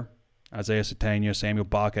better. Isaiah Satania, Samuel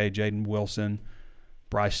Bakke, Jaden Wilson,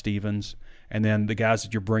 Bryce Stevens. And then the guys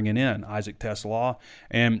that you're bringing in, Isaac TeSlaa.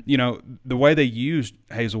 And, the way they used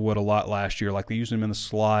Hazelwood a lot last year, like they used him in the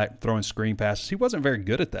slot, throwing screen passes, he wasn't very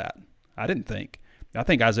good at that, I didn't think. I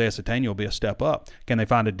think Isaiah Satania will be a step up. Can they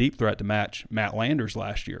find a deep threat to match Matt Landers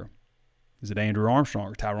last year? Is it Andrew Armstrong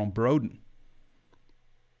or Tyrone Broden?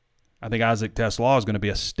 I think Isaac TeSlaa is going to be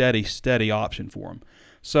a steady option for him.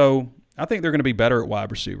 So I think they're going to be better at wide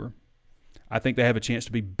receiver. I think they have a chance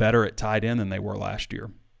to be better at tight end than they were last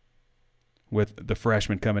year with the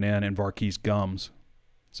freshman coming in and Varquise Gums.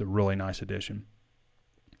 It's a really nice addition.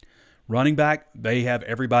 Running back, they have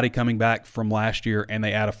everybody coming back from last year, and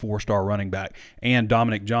they add a 4-star running back. And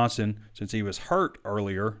Dominic Johnson, since he was hurt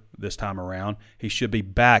earlier this time around, he should be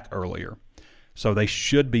back earlier. So they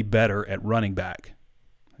should be better at running back.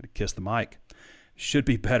 I had to kiss the mic. Should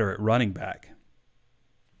be better at running back.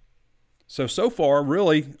 So far,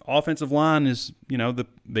 really, offensive line is, the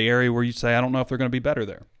area where you say, I don't know if they're going to be better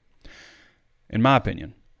there, in my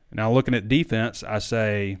opinion. Now, looking at defense, I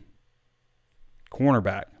say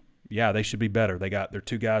cornerback. Yeah, they should be better. They got their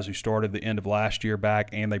 2 guys who started the end of last year back,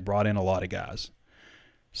 and they brought in a lot of guys.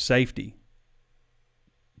 Safety.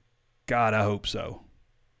 God, I hope so.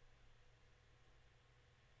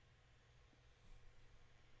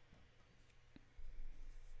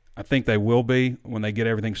 I think they will be when they get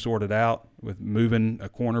everything sorted out with moving a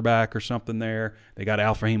cornerback or something there. They got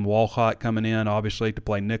Alfahim Walcott coming in, obviously, to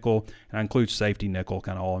play nickel, and I include safety nickel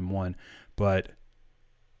kind of all in one. But,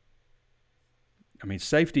 I mean,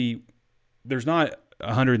 safety, there's not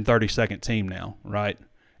a 132nd team now, right?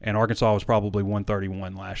 And Arkansas was probably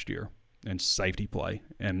 131 last year in safety play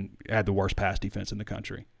and had the worst pass defense in the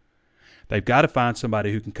country. They've got to find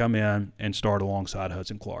somebody who can come in and start alongside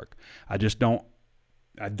Hudson Clark.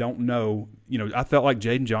 I don't know. You know, I felt like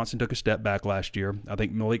Jaden Johnson took a step back last year. I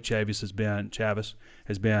think Malik Chavis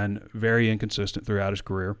has been very inconsistent throughout his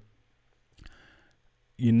career.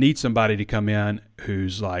 You need somebody to come in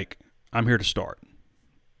who's like, I'm here to start.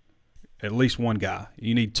 At least one guy.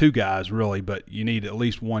 You need two guys, really, but you need at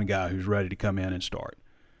least one guy who's ready to come in and start.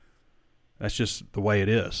 That's just the way it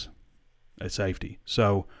is at safety.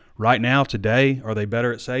 So right now, today, are they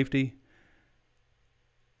better at safety?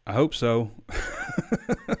 I hope so.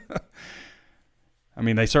 I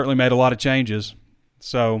mean, they certainly made a lot of changes.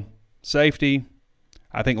 So safety,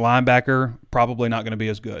 I think linebacker, probably not going to be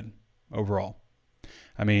as good overall.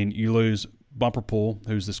 I mean, you lose Bumper Pool,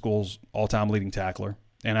 who's the school's all-time leading tackler.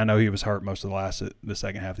 And I know he was hurt most of the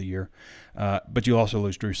second half of the year. But you also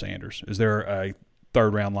lose Drew Sanders. Is there a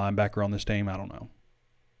third-round linebacker on this team? I don't know.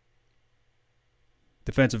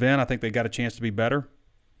 Defensive end, I think they got a chance to be better.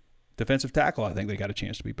 Defensive tackle, I think they got a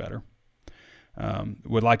chance to be better.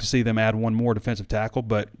 Would like to see them add one more defensive tackle,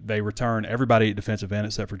 but they return everybody at defensive end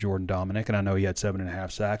except for Jordan Dominic. And I know he had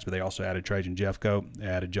 7.5 sacks, but they also added Trajan Jeffcoat. They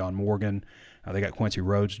added John Morgan. They got Quincy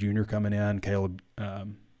Rhodes Jr. coming in, Caleb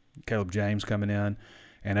James coming in.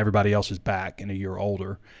 And everybody else is back and a year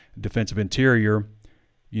older. Defensive interior,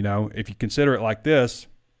 you know, if you consider it like this,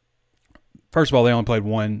 first of all, they only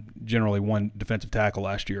played generally one defensive tackle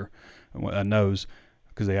last year, a nose,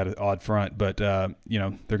 because they had an odd front. But, you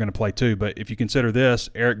know, they're going to play two. But if you consider this,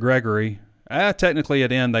 Eric Gregory, technically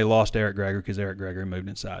at end they lost Eric Gregory because Eric Gregory moved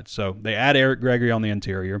inside. So they add Eric Gregory on the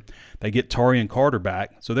interior. They get Torian Carter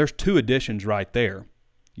back. So there's two additions right there,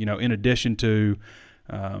 you know, in addition to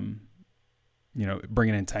you know,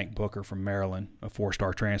 bringing in Tank Booker from Maryland, a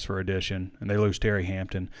 4-star transfer addition, and they lose Terry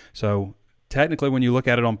Hampton. So technically when you look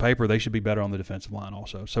at it on paper, they should be better on the defensive line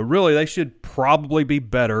also. So really they should probably be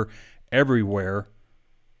better everywhere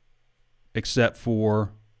except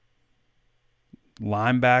for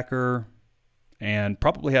linebacker and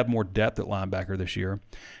probably have more depth at linebacker this year.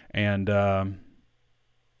 And,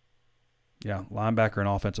 linebacker and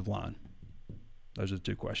offensive line. Those are the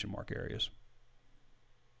two question mark areas.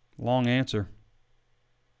 Long answer.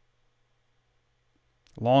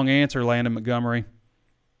 Long answer, Landon Montgomery.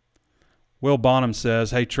 Will Bonham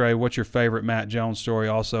says, hey, Trey, what's your favorite Matt Jones story?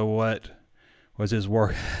 Also, what was his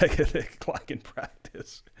work ethic like in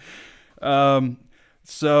practice?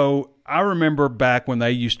 So I remember back when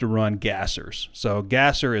they used to run gassers. So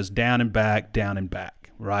gasser is down and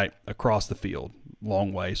back, right, across the field,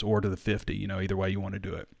 long ways, or to the 50, you know, either way you want to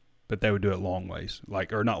do it. But they would do it long ways,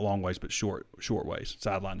 or not long ways, but short ways,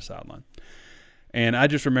 sideline to sideline. And I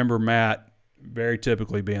just remember Matt very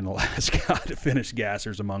typically being the last guy to finish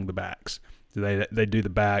gassers among the backs. They do the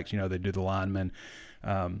backs, you know, they do the linemen.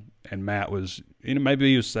 And Matt was, you know,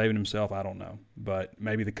 maybe he was saving himself, I don't know. But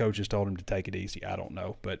maybe the coaches told him to take it easy, I don't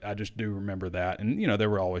know. But I just do remember that. And, you know,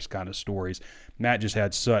 there were always kind of stories. Matt just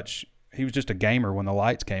had he was just a gamer when the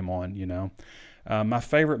lights came on, you know. My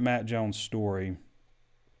favorite Matt Jones story,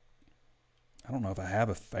 I don't know if I have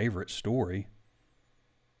a favorite story.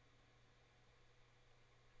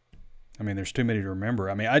 I mean, there's too many to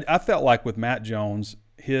remember. I mean, I felt like with Matt Jones,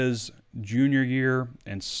 his junior year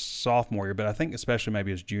and sophomore year, but I think especially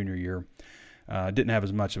maybe his junior year, didn't have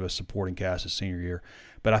as much of a supporting cast as senior year.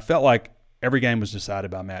 But I felt like every game was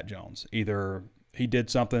decided by Matt Jones. Either he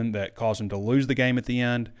did something that caused him to lose the game at the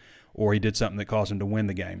end, or he did something that caused him to win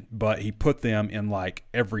the game. But he put them in like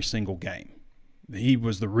every single game. He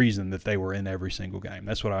was the reason that they were in every single game.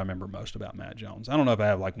 That's what I remember most about Matt Jones. I don't know if I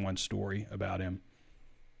have like one story about him.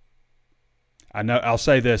 I know I'll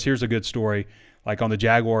say this. Here's a good story. Like on the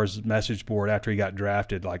Jaguars message board after he got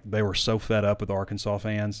drafted, like they were so fed up with Arkansas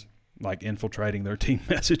fans, like infiltrating their team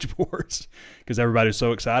message boards because everybody was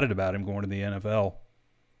so excited about him going to the NFL.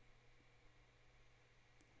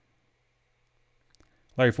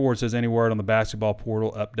 Larry Ford says, any word on the basketball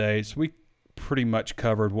portal updates? We pretty much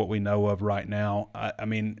covered what we know of right now. I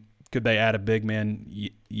mean, could they add a big man?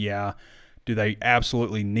 Yeah. Do they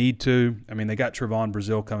absolutely need to? I mean, they got Trevon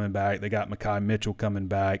Brazile coming back. They got Mekhi Mitchell coming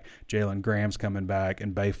back. Jalen Graham's coming back.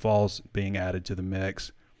 And Bay Falls being added to the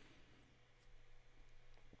mix.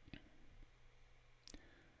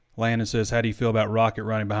 Landon says, how do you feel about Rocket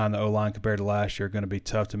running behind the O-line compared to last year? Going to be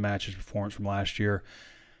tough to match his performance from last year.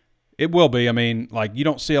 It will be. I mean, like, you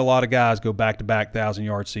don't see a lot of guys go back-to-back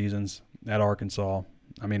 1,000-yard seasons at Arkansas.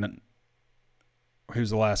 I mean, who's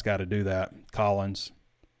the last guy to do that? Collins.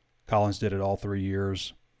 Collins did it all 3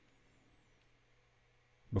 years.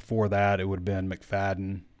 Before that, it would have been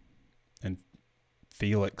McFadden and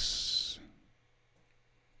Felix.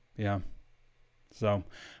 Yeah. So,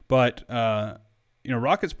 but,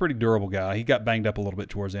 Rocket's a pretty durable guy. He got banged up a little bit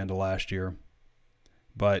towards the end of last year.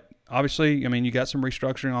 But obviously, I mean, you got some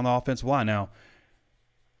restructuring on the offensive line. Now,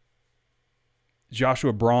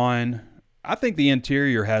 Joshua Braun, I think the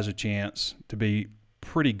interior has a chance to be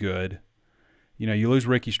pretty good. You lose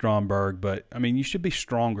Ricky Stromberg, but, I mean, you should be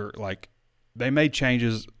stronger. Like, they made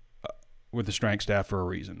changes with the strength staff for a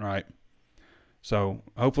reason, right? So,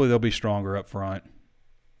 hopefully they'll be stronger up front.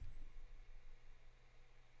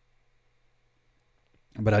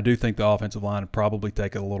 But I do think the offensive line would probably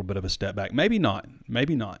take a little bit of a step back. Maybe not,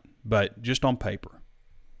 but just on paper.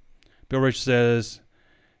 Bill Rich says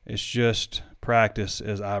it's just practice,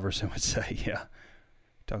 as Iverson would say. Yeah.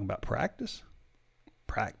 Talking about practice?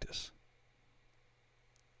 Practice.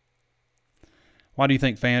 Why do you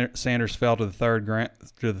think Sanders fell to the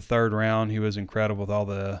third round? He was incredible with all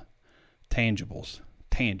the tangibles.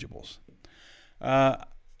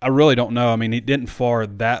 I really don't know. I mean, he didn't fall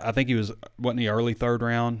that. I think wasn't he early third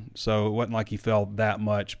round, so it wasn't like he fell that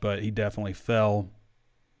much, but he definitely fell.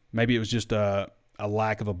 Maybe it was just a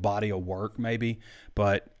lack of a body of work, maybe.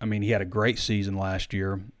 But, I mean, he had a great season last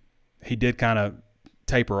year. He did kind of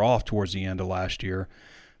taper off towards the end of last year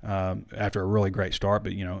after a really great start,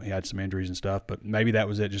 but, he had some injuries and stuff. But maybe that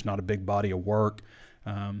was it, just not a big body of work.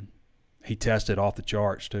 He tested off the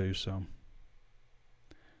charts too, so.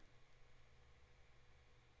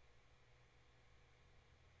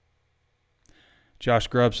 Josh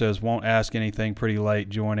Grubb says, won't ask anything, pretty late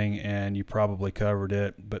joining, and you probably covered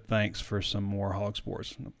it, but thanks for some more Hog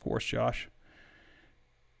Sports. Of course, Josh.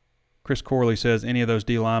 Chris Corley says, any of those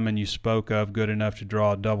D linemen you spoke of good enough to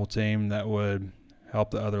draw a double team that would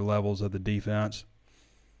help the other levels of the defense?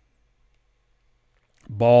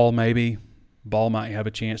 Ball, maybe. Ball might have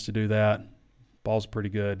a chance to do that. Ball's pretty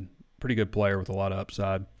good player with a lot of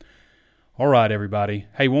upside. All right, everybody.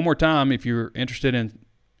 Hey, one more time, if you're interested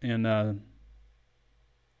in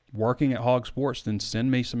working at Hog Sports, then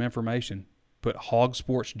send me some information. Put Hog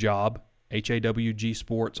Sports Job, HAWG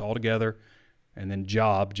Sports, all together, and then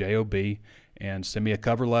Job, J-O-B, and send me a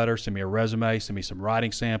cover letter, send me a resume, send me some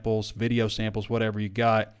writing samples, video samples, whatever you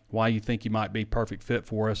got, why you think you might be perfect fit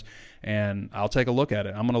for us, and I'll take a look at it.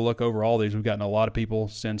 I'm going to look over all these. We've gotten a lot of people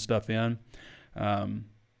send stuff in. But,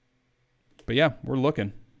 yeah, we're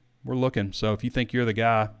looking. So if you think you're the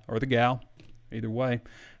guy or the gal, either way,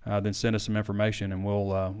 then send us some information, and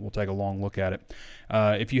we'll take a long look at it.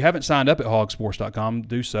 If you haven't signed up at hogsports.com,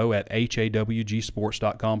 do so at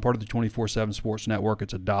HAWGsports.com, part of the 24/7 Sports Network.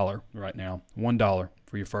 It's $1 right now, $1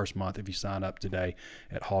 for your first month if you sign up today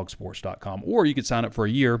at hogsports.com. Or you could sign up for a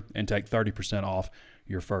year and take 30% off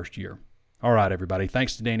your first year. All right, everybody.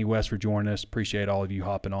 Thanks to Danny West for joining us. Appreciate all of you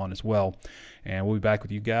hopping on as well. And we'll be back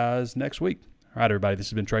with you guys next week. All right, everybody. This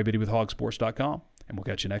has been Trey Biddy with hogsports.com, and we'll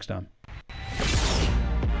catch you next time.